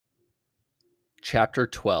Chapter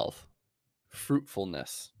 12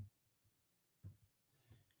 Fruitfulness.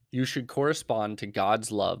 You should correspond to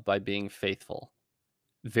God's love by being faithful,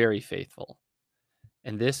 very faithful.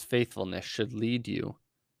 And this faithfulness should lead you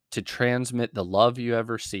to transmit the love you have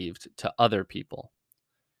received to other people,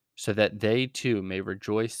 so that they too may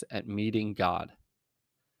rejoice at meeting God.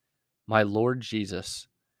 My Lord Jesus,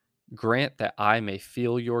 grant that I may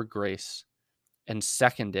feel your grace and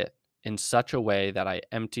second it in such a way that I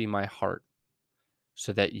empty my heart,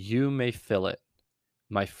 so that you may fill it,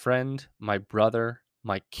 my friend, my brother,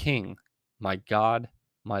 my king, my God,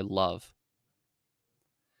 my love.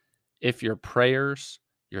 If your prayers,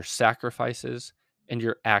 your sacrifices, and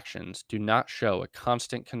your actions do not show a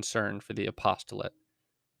constant concern for the apostolate,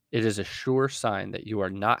 it is a sure sign that you are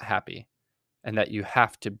not happy and that you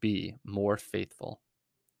have to be more faithful.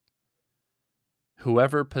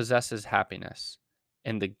 Whoever possesses happiness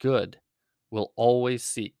and the good will always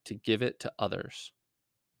seek to give it to others.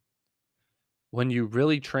 When you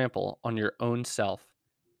really trample on your own self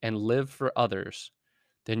and live for others,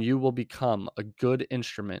 then you will become a good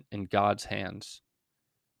instrument in God's hands.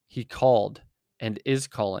 He called and is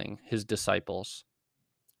calling his disciples,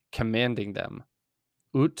 commanding them,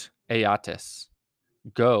 ut eates,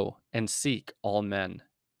 go and seek all men.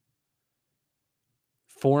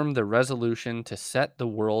 Form the resolution to set the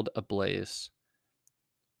world ablaze.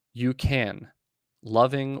 You can,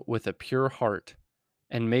 loving with a pure heart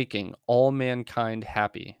and making all mankind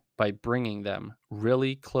happy by bringing them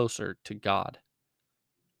really closer to God.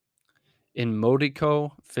 In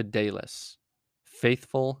modico fidelis,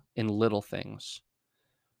 faithful in little things.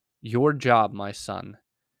 Your job, my son,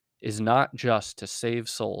 is not just to save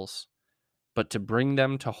souls, but to bring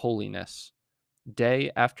them to holiness,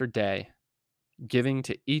 day after day, giving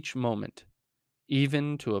to each moment,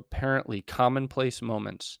 even to apparently commonplace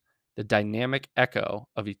moments, the dynamic echo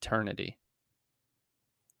of eternity.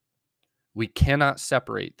 We cannot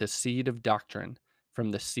separate the seed of doctrine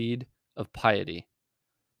from the seed of piety.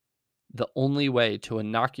 The only way to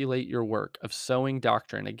inoculate your work of sowing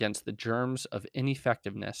doctrine against the germs of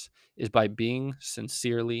ineffectiveness is by being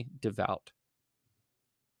sincerely devout.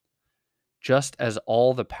 Just as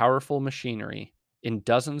all the powerful machinery in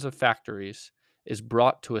dozens of factories is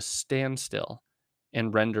brought to a standstill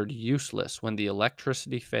and rendered useless when the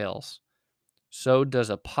electricity fails, so does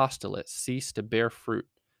apostolate cease to bear fruit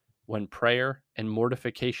when prayer and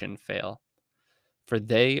mortification fail, for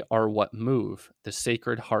they are what move the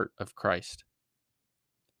sacred heart of Christ.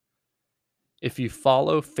 If you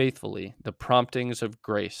follow faithfully the promptings of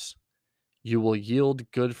grace, you will yield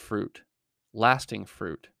good fruit, lasting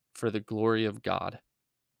fruit, for the glory of God.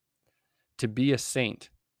 To be a saint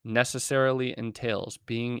necessarily entails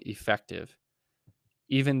being effective,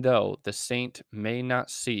 even though the saint may not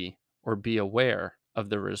see or be aware of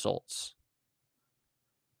the results.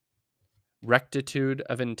 Rectitude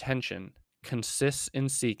of intention consists in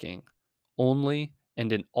seeking only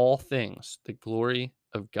and in all things the glory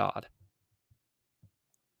of God.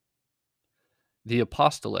 The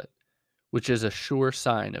apostolate, which is a sure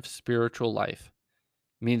sign of spiritual life,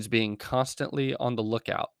 means being constantly on the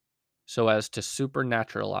lookout so as to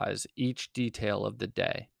supernaturalize each detail of the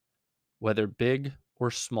day, whether big or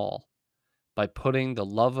small, by putting the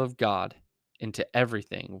love of God into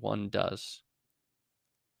everything one does.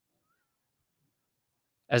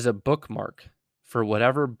 As a bookmark for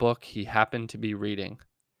whatever book he happened to be reading,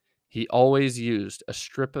 he always used a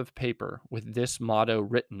strip of paper with this motto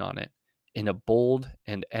written on it in a bold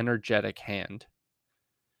and energetic hand: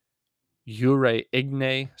 Jure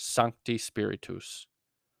igne sancti spiritus.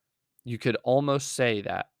 You could almost say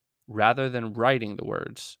that, rather than writing the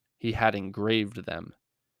words, he had engraved them,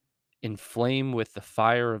 inflame with the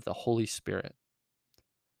fire of the Holy Spirit.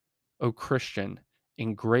 O Christian,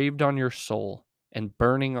 engraved on your soul and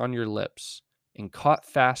burning on your lips and caught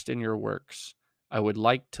fast in your works, I would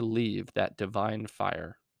like to leave that divine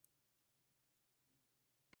fire.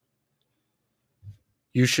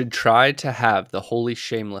 You should try to have the holy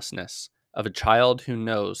shamelessness of a child who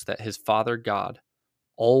knows that his Father God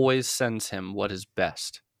always sends him what is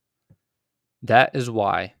best. That is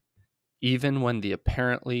why, even when the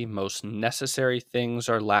apparently most necessary things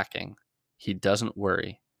are lacking, he doesn't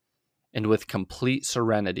worry. And with complete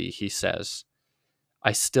serenity, he says,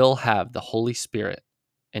 I still have the Holy Spirit,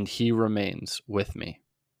 and he remains with me.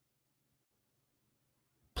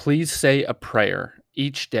 Please say a prayer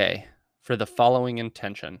each day for the following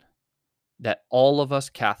intention: that all of us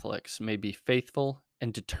Catholics may be faithful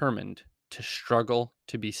and determined to struggle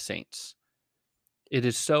to be saints. It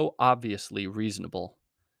is so obviously reasonable.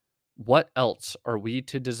 What else are we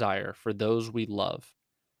to desire for those we love,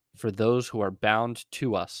 for those who are bound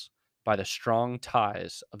to us by the strong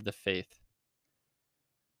ties of the faith.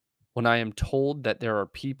 When I am told that there are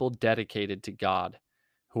people dedicated to God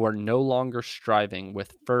who are no longer striving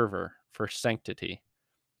with fervor for sanctity,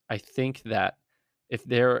 I think that if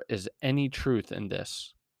there is any truth in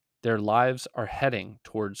this, their lives are heading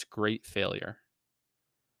towards great failure.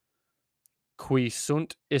 Qui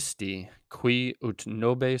sunt isti, qui ut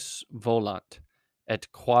nobis volant, et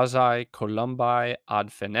quasi columbae ad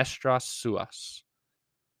fenestras suas.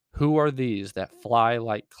 Who are these that fly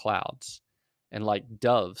like clouds and like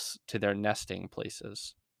doves to their nesting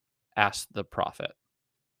places? Asked the prophet.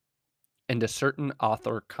 And a certain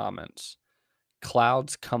author comments,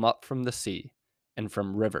 clouds come up from the sea and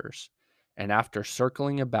from rivers, and after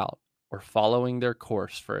circling about or following their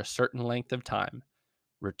course for a certain length of time,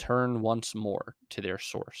 return once more to their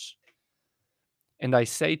source. And I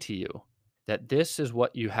say to you that this is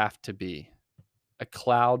what you have to be, a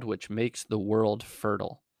cloud which makes the world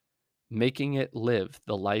fertile, making it live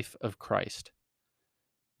the life of Christ.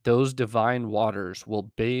 Those divine waters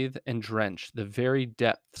will bathe and drench the very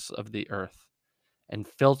depths of the earth and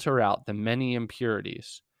filter out the many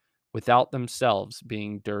impurities without themselves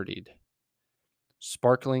being dirtied.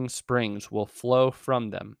 Sparkling springs will flow from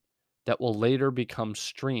them that will later become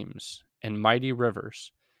streams and mighty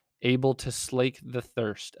rivers, able to slake the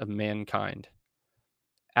thirst of mankind.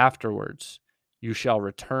 Afterwards, you shall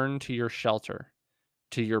return to your shelter,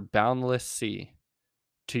 to your boundless sea,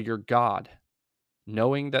 to your God,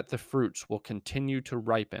 knowing that the fruits will continue to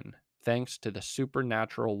ripen thanks to the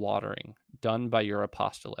supernatural watering done by your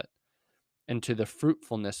apostolate, and to the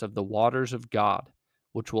fruitfulness of the waters of God,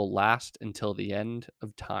 which will last until the end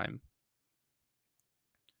of time.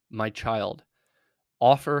 My child,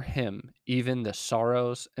 offer him even the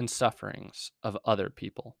sorrows and sufferings of other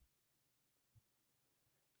people.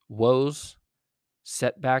 Woes,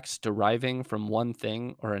 setbacks deriving from one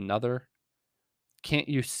thing or another, can't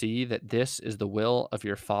you see that this is the will of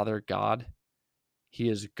your Father God? He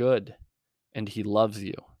is good and he loves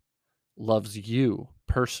you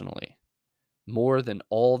personally, more than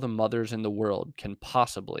all the mothers in the world can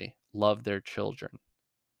possibly love their children.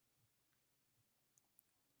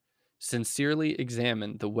 Sincerely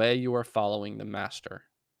examine the way you are following the Master.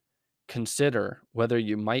 Consider whether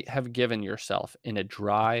you might have given yourself in a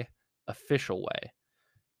dry, official way,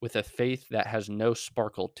 with a faith that has no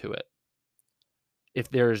sparkle to it. If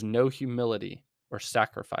there is no humility or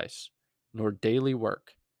sacrifice, nor daily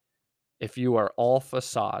work, if you are all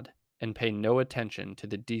facade and pay no attention to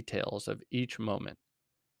the details of each moment,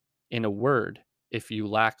 in a word, if you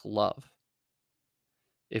lack love.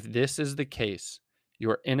 If this is the case,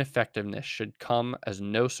 your ineffectiveness should come as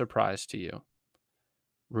no surprise to you.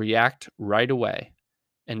 React right away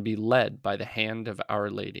and be led by the hand of Our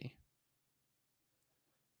Lady.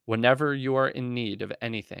 Whenever you are in need of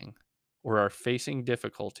anything or are facing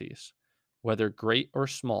difficulties, whether great or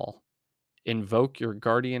small, invoke your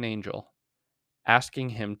guardian angel, asking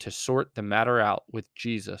him to sort the matter out with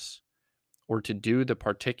Jesus or to do the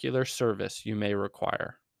particular service you may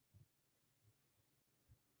require.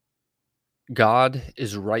 God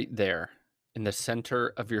is right there in the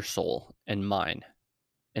center of your soul and mine,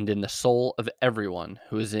 and in the soul of everyone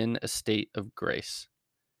who is in a state of grace.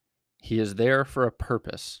 He is there for a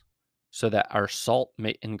purpose, so that our salt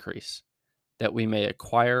may increase, that we may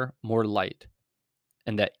acquire more light,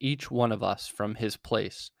 and that each one of us from his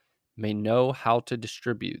place may know how to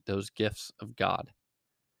distribute those gifts of God.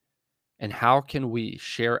 And how can we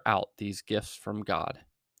share out these gifts from God?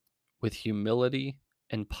 With humility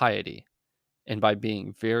and piety, and by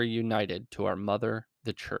being very united to our mother,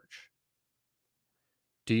 the Church.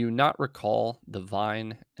 Do you not recall the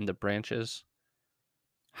vine and the branches?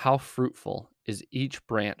 How fruitful is each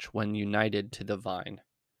branch when united to the vine?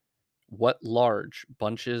 What large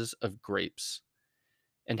bunches of grapes!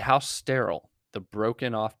 And how sterile the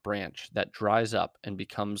broken off branch that dries up and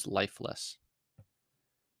becomes lifeless.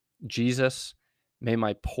 Jesus, may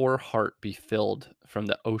my poor heart be filled from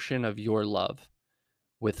the ocean of your love,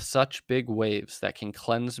 with such big waves that can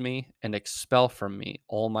cleanse me and expel from me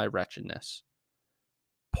all my wretchedness.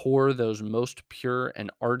 Pour those most pure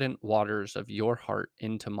and ardent waters of your heart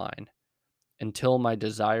into mine, until my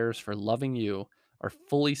desires for loving you are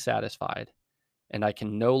fully satisfied, and I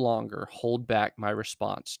can no longer hold back my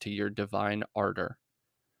response to your divine ardor.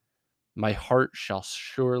 My heart shall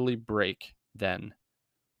surely break then,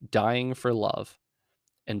 dying for love,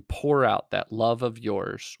 and pour out that love of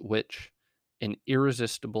yours, which, in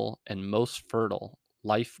irresistible and most fertile,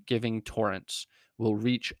 life giving torrents, will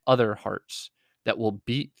reach other hearts that will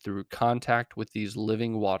beat through contact with these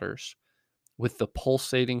living waters with the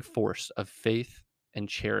pulsating force of faith and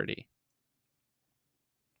charity.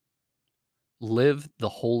 Live the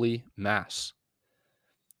Holy Mass.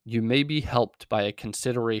 You may be helped by a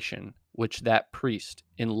consideration which that priest,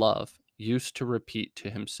 in love, used to repeat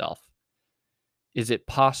to himself. Is it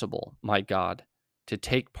possible, my God, to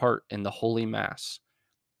take part in the Holy Mass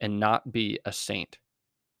and not be a saint?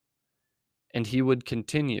 And he would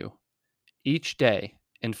continue, each day,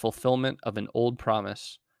 in fulfillment of an old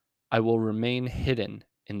promise, I will remain hidden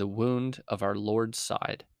in the wound of our Lord's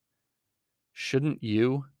side. Shouldn't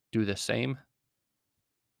you do the same?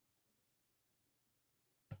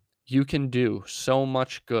 You can do so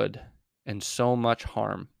much good and so much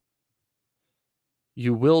harm.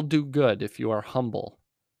 You will do good if you are humble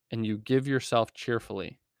and you give yourself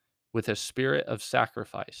cheerfully with a spirit of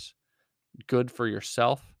sacrifice, good for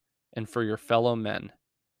yourself and for your fellow men,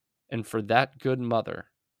 and for that good mother,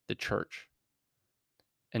 the church.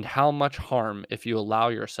 And how much harm if you allow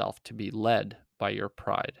yourself to be led by your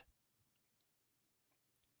pride.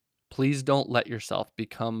 Please don't let yourself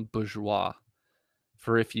become bourgeois,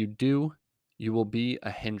 for if you do, you will be a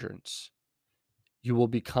hindrance. You will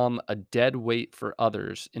become a dead weight for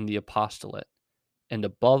others in the apostolate, and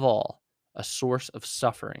above all, a source of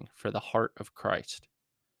suffering for the heart of Christ.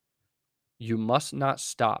 You must not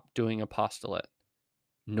stop doing apostolate,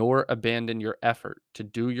 nor abandon your effort to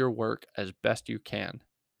do your work as best you can,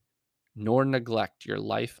 nor neglect your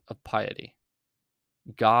life of piety.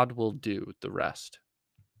 God will do the rest.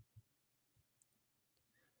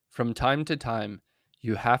 From time to time,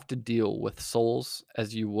 you have to deal with souls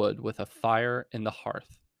as you would with a fire in the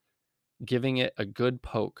hearth, giving it a good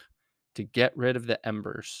poke to get rid of the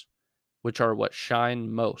embers, which are what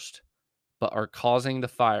shine most, but are causing the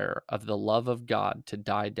fire of the love of God to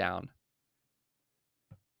die down.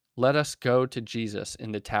 Let us go to Jesus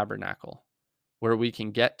in the tabernacle, where we can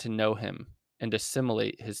get to know him and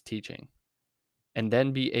assimilate his teaching, and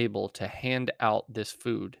then be able to hand out this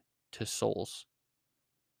food to souls.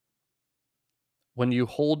 When you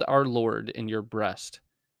hold our Lord in your breast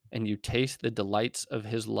and you taste the delights of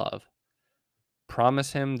his love,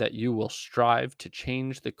 promise him that you will strive to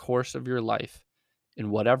change the course of your life in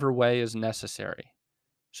whatever way is necessary,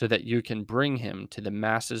 so that you can bring him to the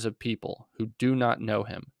masses of people who do not know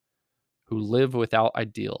him, who live without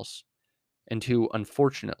ideals, and who,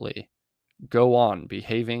 unfortunately, go on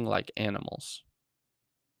behaving like animals.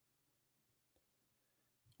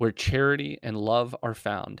 Where charity and love are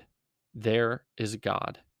found, there is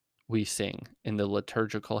God, we sing in the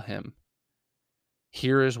liturgical hymn.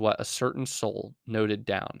 Here is what a certain soul noted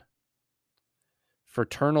down.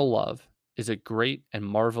 Fraternal love is a great and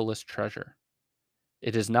marvelous treasure.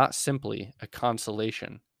 It is not simply a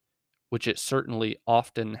consolation, which it certainly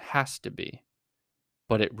often has to be,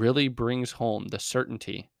 but it really brings home the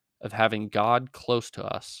certainty of having God close to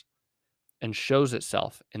us and shows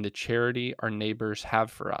itself in the charity our neighbors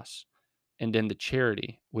have for us and in the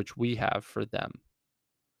charity which we have for them.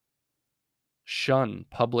 Shun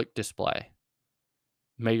public display.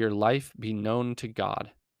 May your life be known to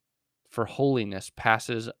God, for holiness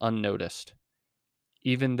passes unnoticed,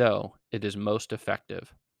 even though it is most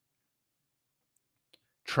effective.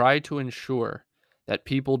 Try to ensure that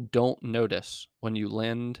people don't notice when you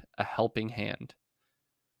lend a helping hand.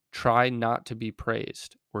 Try not to be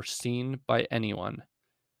praised or seen by anyone,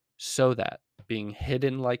 so that, being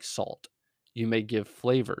hidden like salt, you may give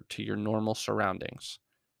flavor to your normal surroundings.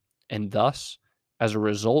 And thus, as a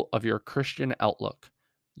result of your Christian outlook,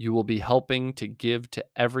 you will be helping to give to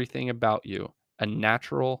everything about you a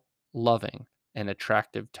natural, loving, and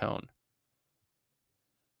attractive tone.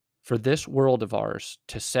 For this world of ours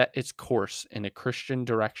to set its course in a Christian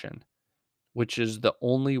direction, which is the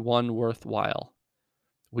only one worthwhile,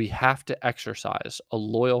 we have to exercise a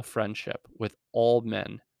loyal friendship with all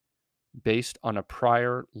men based on a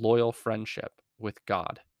prior loyal friendship with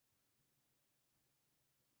God.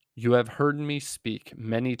 You have heard me speak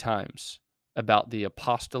many times about the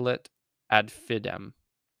apostolate ad fidem.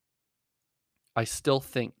 I still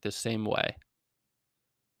think the same way.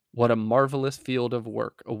 What a marvelous field of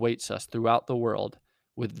work awaits us throughout the world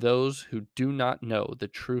with those who do not know the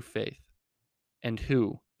true faith and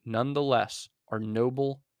who, nonetheless, are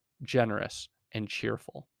noble, generous, and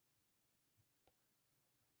cheerful.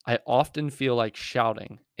 I often feel like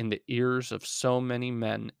shouting in the ears of so many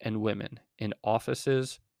men and women in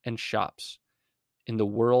offices and shops, in the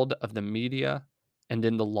world of the media and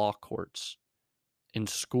in the law courts, in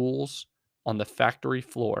schools, on the factory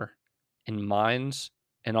floor, in mines,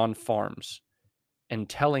 and on farms, and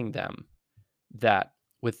telling them that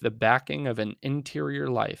with the backing of an interior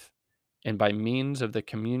life and by means of the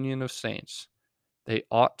communion of saints, they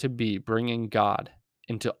ought to be bringing God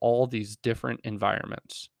into all these different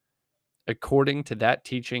environments, according to that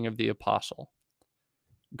teaching of the apostle.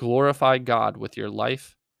 Glorify God with your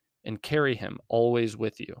life and carry him always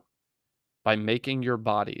with you by making your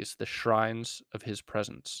bodies the shrines of his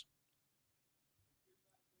presence.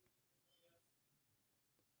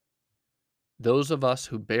 Those of us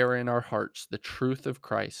who bear in our hearts the truth of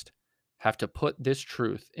Christ have to put this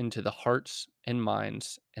truth into the hearts and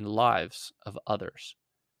minds and lives of others.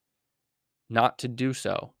 Not to do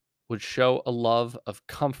so would show a love of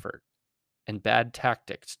comfort and bad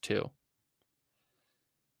tactics too.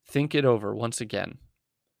 Think it over once again.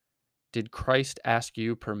 Did Christ ask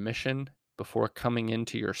you permission before coming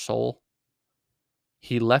into your soul?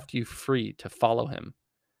 He left you free to follow him,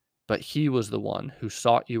 but he was the one who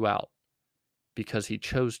sought you out because he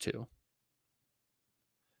chose to.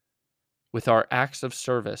 With our acts of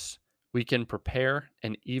service, we can prepare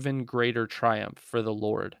an even greater triumph for the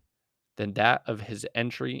Lord than that of his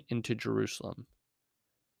entry into Jerusalem.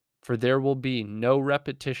 For there will be no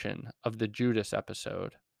repetition of the Judas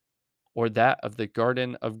episode, or that of the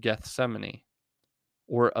Garden of Gethsemane,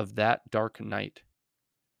 or of that dark night.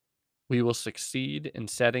 We will succeed in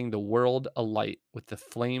setting the world alight with the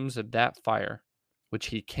flames of that fire which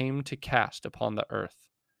he came to cast upon the earth.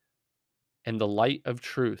 And the light of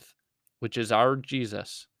truth, which is our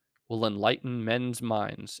Jesus, will enlighten men's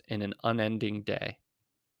minds in an unending day.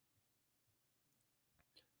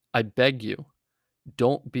 I beg you,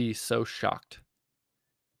 don't be so shocked.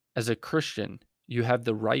 As a Christian, you have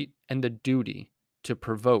the right and the duty to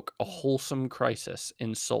provoke a wholesome crisis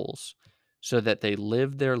in souls so that they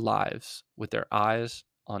live their lives with their eyes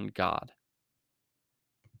on God.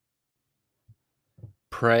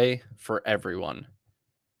 Pray for everyone,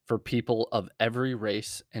 for people of every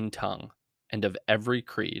race and tongue, and of every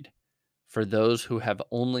creed, for those who have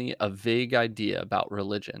only a vague idea about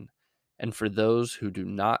religion, and for those who do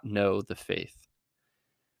not know the faith.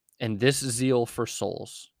 And this zeal for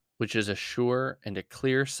souls, which is a sure and a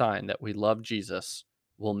clear sign that we love Jesus,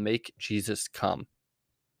 will make Jesus come.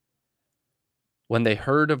 When they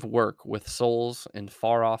heard of work with souls in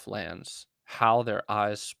far off lands, how their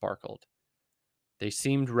eyes sparkled. They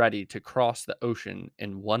seemed ready to cross the ocean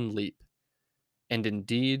in one leap. And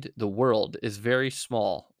indeed, the world is very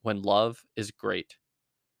small when love is great.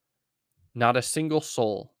 Not a single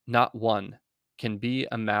soul, not one, can be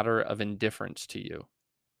a matter of indifference to you.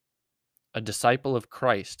 A disciple of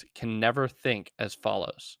Christ can never think as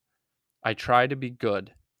follows: I try to be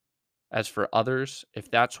good. As for others,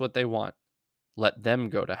 if that's what they want, let them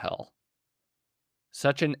go to hell.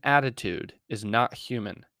 Such an attitude is not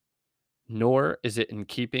human, nor is it in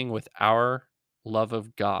keeping with our love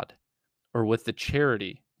of God or with the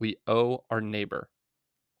charity we owe our neighbor.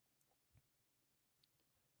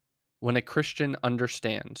 When a Christian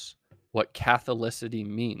understands what Catholicity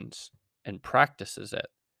means and practices it,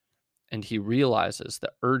 and he realizes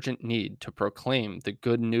the urgent need to proclaim the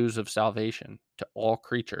good news of salvation to all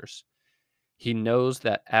creatures, he knows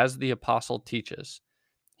that as the apostle teaches,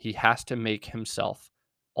 he has to make himself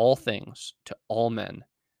all things to all men,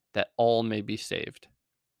 that all may be saved.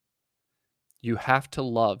 You have to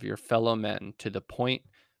love your fellow men to the point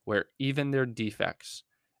where even their defects,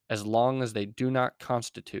 as long as they do not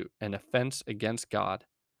constitute an offense against God,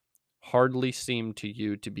 hardly seem to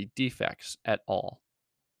you to be defects at all.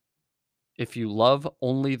 If you love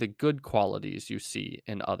only the good qualities you see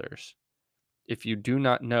in others, if you do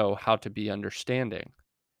not know how to be understanding,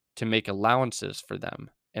 to make allowances for them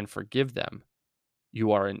and forgive them,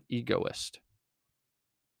 you are an egoist.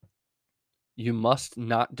 You must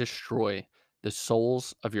not destroy the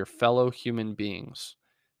souls of your fellow human beings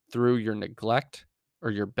through your neglect or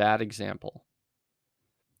your bad example.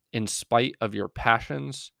 In spite of your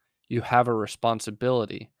passions, you have a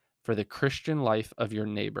responsibility for the Christian life of your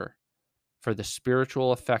neighbor, for the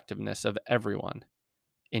spiritual effectiveness of everyone,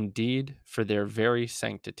 indeed, for their very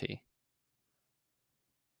sanctity.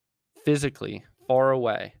 Physically far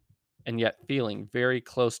away, and yet feeling very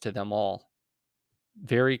close to them all.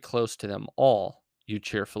 Very close to them all, you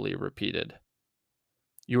cheerfully repeated.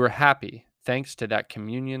 You are happy thanks to that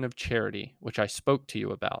communion of charity which I spoke to you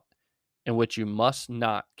about, and which you must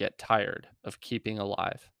not get tired of keeping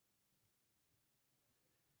alive.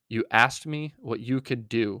 You asked me what you could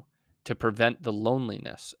do to prevent the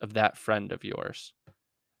loneliness of that friend of yours.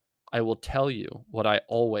 I will tell you what I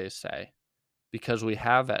always say, because we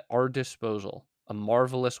have at our disposal a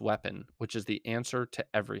marvelous weapon which is the answer to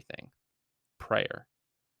everything: prayer.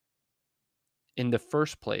 In the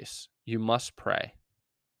first place, you must pray,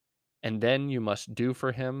 and then you must do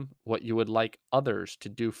for him what you would like others to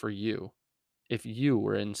do for you if you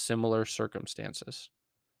were in similar circumstances.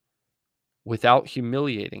 Without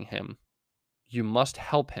humiliating him, you must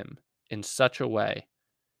help him in such a way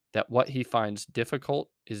that what he finds difficult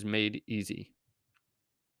is made easy.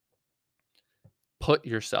 Put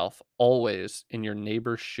yourself always in your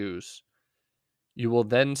neighbor's shoes. You will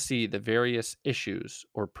then see the various issues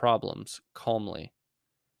or problems calmly.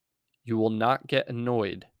 You will not get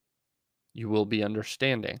annoyed. You will be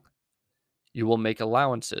understanding. You will make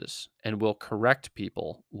allowances and will correct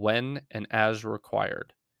people when and as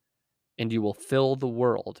required. And you will fill the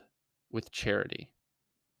world with charity.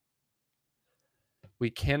 We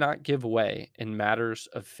cannot give way in matters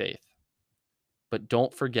of faith, but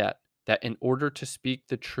don't forget that in order to speak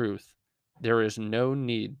the truth, there is no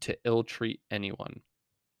need to ill treat anyone.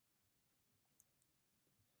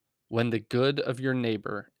 When the good of your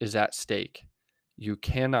neighbor is at stake, you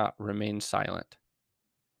cannot remain silent,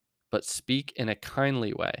 but speak in a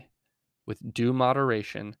kindly way, with due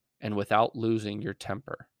moderation and without losing your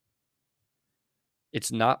temper.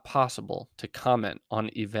 It's not possible to comment on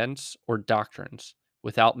events or doctrines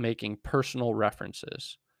without making personal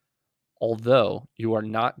references, although you are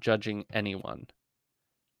not judging anyone.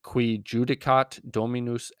 Qui judicat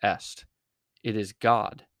dominus est. It is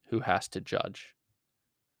God who has to judge.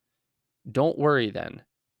 Don't worry then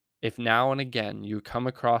if now and again you come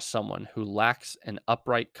across someone who lacks an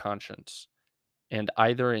upright conscience, and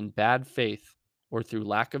either in bad faith or through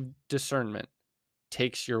lack of discernment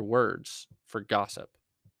takes your words for gossip.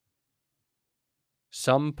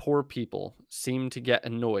 Some poor people seem to get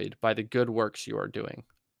annoyed by the good works you are doing,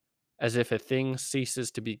 as if a thing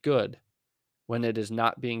ceases to be good when it is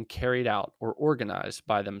not being carried out or organized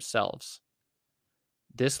by themselves.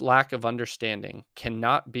 This lack of understanding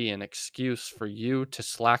cannot be an excuse for you to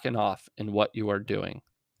slacken off in what you are doing.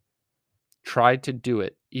 Try to do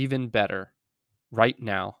it even better right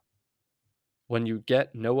now. When you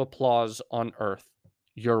get no applause on earth,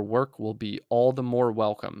 your work will be all the more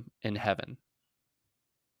welcome in heaven.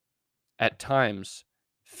 At times,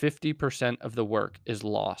 50% of the work is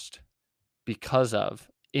lost because of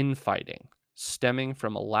infighting stemming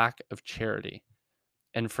from a lack of charity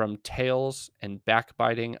and from tales and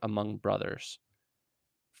backbiting among brothers.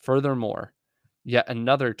 Furthermore, yet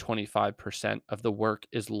another 25% of the work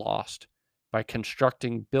is lost by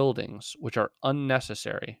constructing buildings which are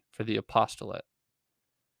unnecessary for the apostolate.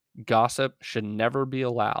 Gossip should never be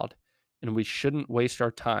allowed, and we shouldn't waste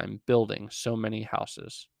our time building so many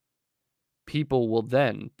houses. People will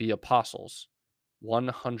then be apostles,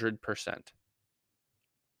 100%.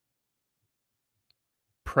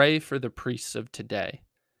 Pray for the priests of today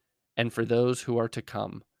and for those who are to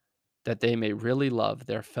come, that they may really love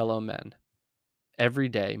their fellow men every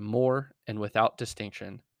day more and without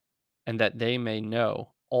distinction, and that they may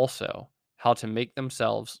know also how to make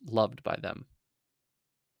themselves loved by them.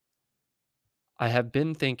 I have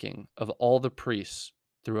been thinking of all the priests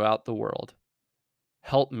throughout the world.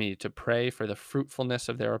 Help me to pray for the fruitfulness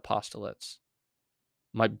of their apostolates.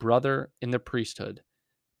 My brother in the priesthood,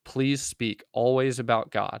 please speak always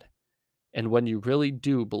about God, and when you really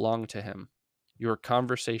do belong to Him, your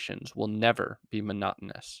conversations will never be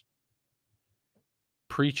monotonous.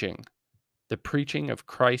 Preaching, the preaching of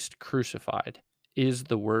Christ crucified, is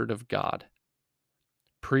the Word of God.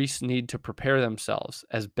 Priests need to prepare themselves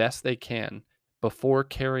as best they can before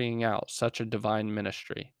carrying out such a divine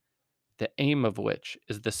ministry, the aim of which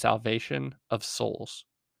is the salvation of souls.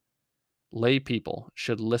 Lay people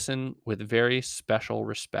should listen with very special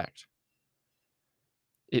respect.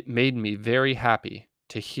 It made me very happy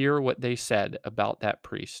to hear what they said about that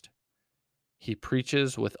priest. He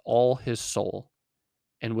preaches with all his soul,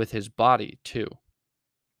 and with his body too.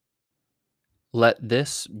 Let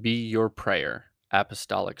this be your prayer,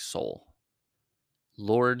 apostolic soul.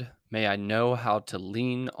 Lord, may I know how to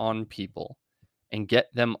lean on people and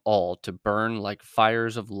get them all to burn like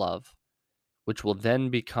fires of love, which will then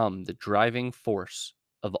become the driving force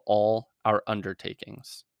of all our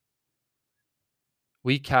undertakings.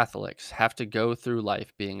 We Catholics have to go through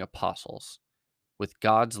life being apostles, with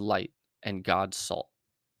God's light and God's salt.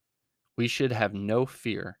 We should have no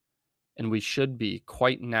fear, and we should be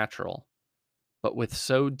quite natural, but with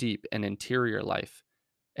so deep an interior life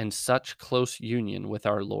and such close union with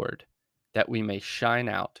our Lord that we may shine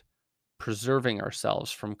out, preserving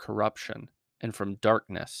ourselves from corruption and from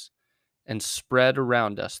darkness, and spread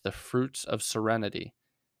around us the fruits of serenity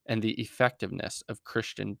and the effectiveness of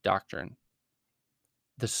Christian doctrine.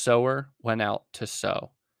 The sower went out to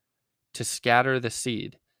sow, to scatter the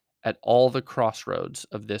seed at all the crossroads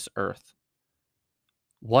of this earth.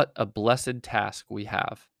 What a blessed task we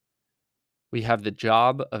have! We have the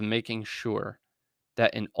job of making sure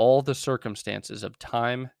that in all the circumstances of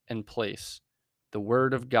time and place, the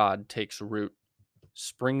Word of God takes root,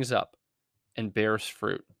 springs up, and bears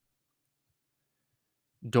fruit.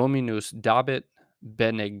 Dominus dabit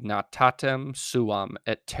benignitatem suam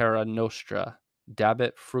et terra nostra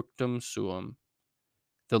dabit fructum suum.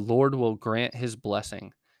 The Lord will grant his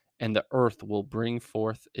blessing, and the earth will bring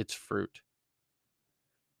forth its fruit.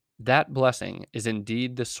 That blessing is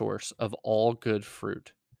indeed the source of all good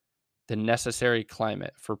fruit, the necessary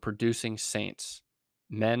climate for producing saints,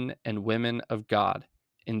 men and women of God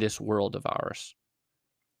in this world of ours.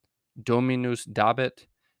 Dominus dabit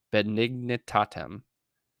benignitatem.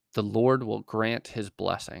 The Lord will grant his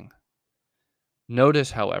blessing.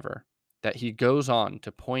 Notice, however, that he goes on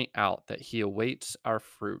to point out that he awaits our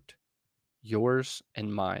fruit, yours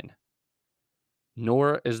and mine.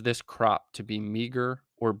 Nor is this crop to be meager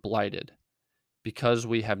or blighted, because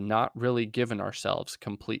we have not really given ourselves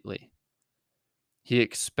completely. He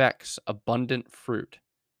expects abundant fruit,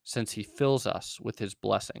 since he fills us with his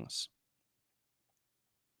blessings.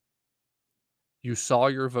 You saw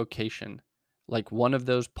your vocation like one of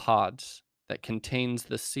those pods that contains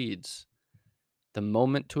the seeds. The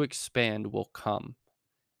moment to expand will come,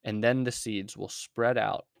 and then the seeds will spread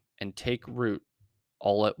out and take root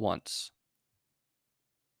all at once.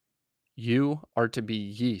 You are to be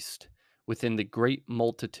yeast within the great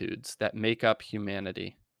multitudes that make up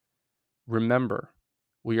humanity. Remember,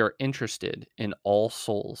 we are interested in all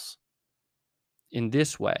souls. In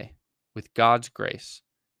this way, with God's grace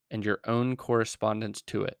and your own correspondence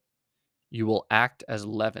to it, you will act as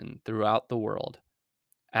leaven throughout the world,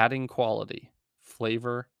 adding quality,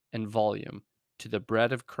 flavor, and volume to the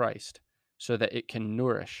bread of Christ so that it can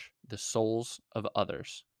nourish the souls of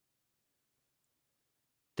others.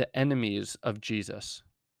 The enemies of Jesus,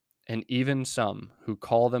 and even some who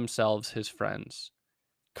call themselves his friends,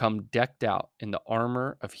 come decked out in the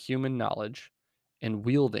armor of human knowledge and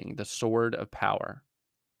wielding the sword of power.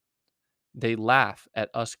 They laugh at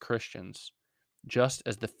us Christians, just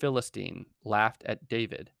as the Philistine laughed at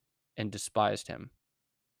David and despised him.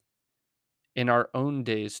 In our own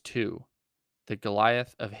days, too, the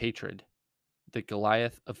Goliath of hatred, the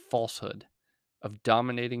Goliath of falsehood, of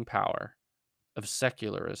dominating power, of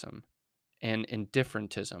secularism, and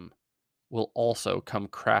indifferentism will also come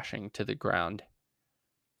crashing to the ground.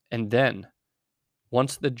 And then,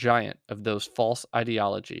 once the giant of those false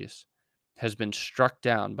ideologies has been struck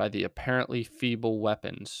down by the apparently feeble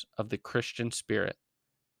weapons of the Christian spirit,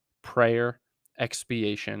 prayer,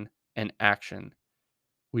 expiation, and action,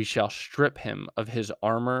 we shall strip him of his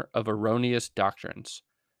armor of erroneous doctrines,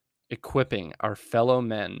 equipping our fellow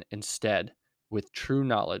men instead with true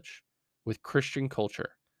knowledge, with Christian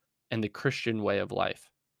culture, and the Christian way of life.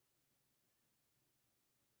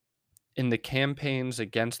 In the campaigns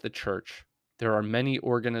against the church, there are many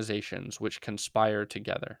organizations which conspire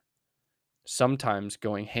together, sometimes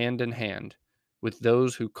going hand in hand with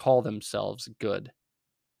those who call themselves good.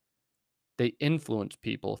 They influence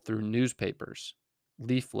people through newspapers,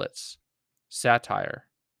 leaflets, satire,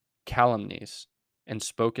 calumnies, and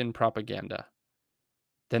spoken propaganda.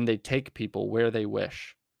 Then they take people where they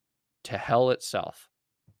wish, to hell itself.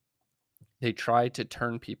 They try to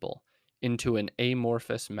turn people into an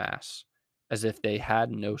amorphous mass, as if they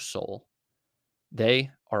had no soul.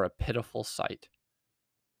 They are a pitiful sight.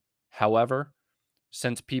 However,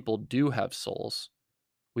 since people do have souls,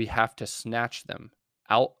 we have to snatch them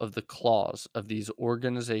out of the claws of these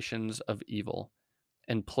organizations of evil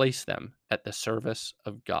and place them at the service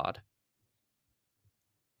of God.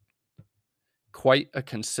 Quite a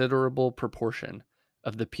considerable proportion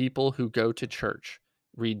of the people who go to church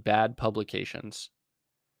read bad publications.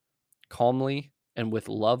 Calmly and with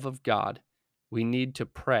love of God, we need to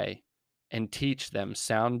pray and teach them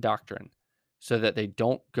sound doctrine so that they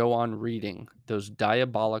don't go on reading those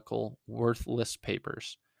diabolical, worthless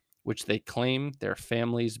papers which they claim their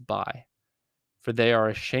families buy, for they are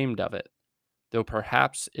ashamed of it, though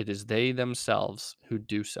perhaps it is they themselves who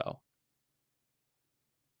do so.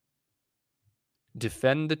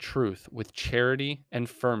 Defend the truth with charity and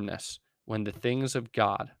firmness when the things of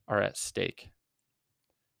God are at stake.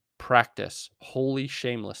 Practice holy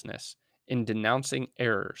shamelessness in denouncing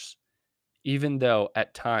errors, even though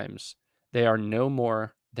at times they are no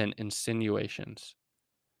more than insinuations.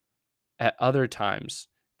 At other times,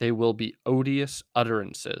 they will be odious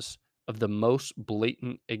utterances of the most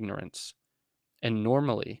blatant ignorance, and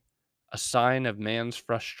normally a sign of man's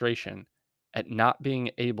frustration at not being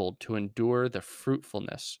able to endure the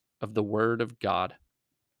fruitfulness of the Word of God.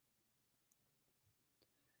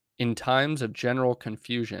 In times of general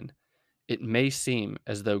confusion, it may seem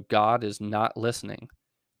as though God is not listening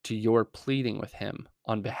to your pleading with him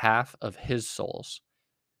on behalf of his souls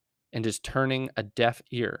and is turning a deaf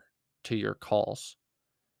ear to your calls.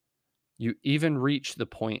 You even reach the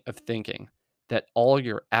point of thinking that all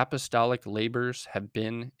your apostolic labors have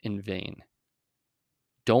been in vain.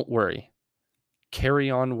 Don't worry. Carry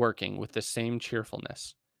on working with the same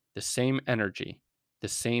cheerfulness, the same energy, the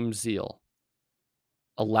same zeal.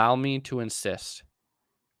 Allow me to insist,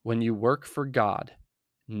 when you work for God,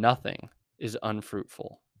 nothing is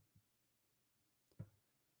unfruitful.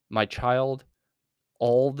 My child,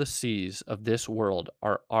 all the seas of this world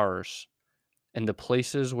are ours, and the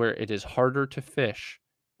places where it is harder to fish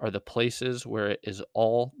are the places where it is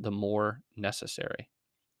all the more necessary.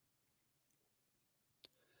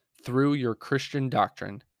 Through your Christian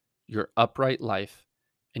doctrine, your upright life,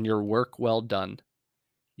 and your work well done,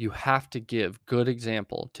 you have to give good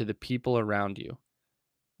example to the people around you,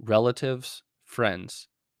 relatives, friends,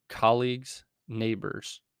 colleagues,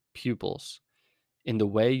 neighbors, pupils, in the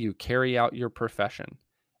way you carry out your profession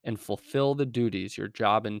and fulfill the duties your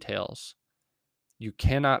job entails. You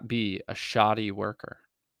cannot be a shoddy worker.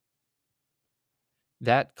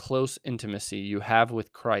 That close intimacy you have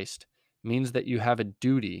with Christ means that you have a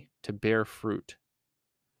duty to bear fruit.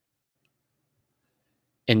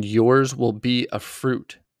 And yours will be a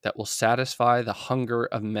fruit that will satisfy the hunger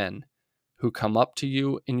of men who come up to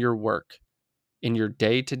you in your work, in your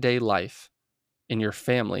day to day life, in your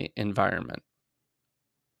family environment.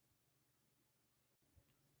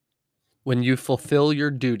 When you fulfill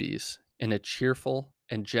your duties in a cheerful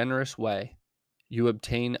and generous way, you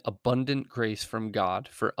obtain abundant grace from God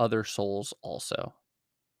for other souls also.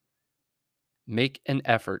 Make an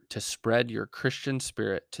effort to spread your Christian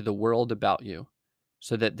spirit to the world about you,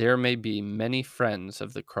 so that there may be many friends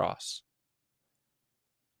of the cross.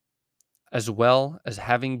 As well as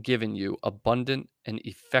having given you abundant and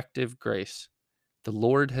effective grace, the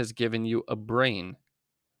Lord has given you a brain,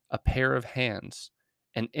 a pair of hands,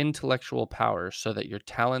 and intellectual powers so that your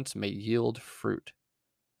talents may yield fruit.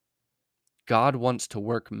 God wants to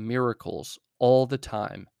work miracles all the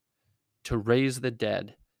time, to raise the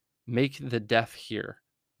dead, make the deaf hear,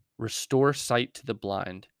 restore sight to the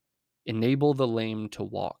blind, enable the lame to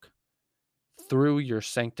walk. Through your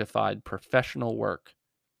sanctified professional work,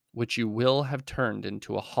 which you will have turned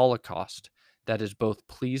into a holocaust that is both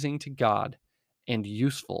pleasing to God and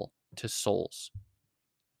useful to souls.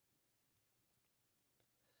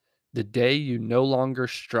 The day you no longer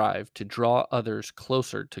strive to draw others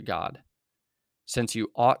closer to God, since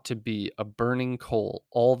you ought to be a burning coal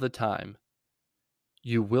all the time,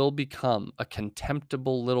 you will become a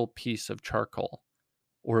contemptible little piece of charcoal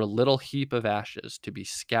or a little heap of ashes to be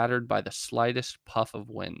scattered by the slightest puff of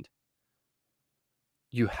wind.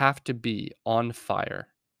 You have to be on fire.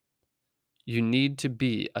 You need to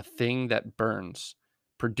be a thing that burns,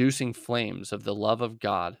 producing flames of the love of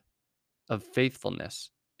God, of faithfulness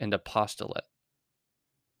and apostolate.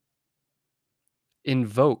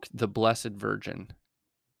 Invoke the Blessed Virgin.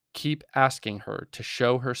 Keep asking her to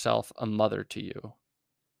show herself a mother to you.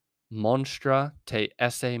 Monstra te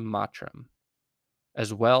esse matrem,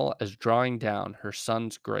 as well as drawing down her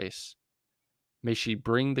Son's grace. May she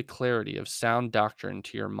bring the clarity of sound doctrine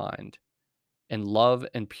to your mind, and love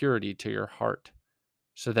and purity to your heart,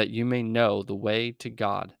 so that you may know the way to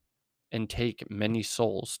God and take many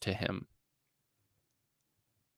souls to Him.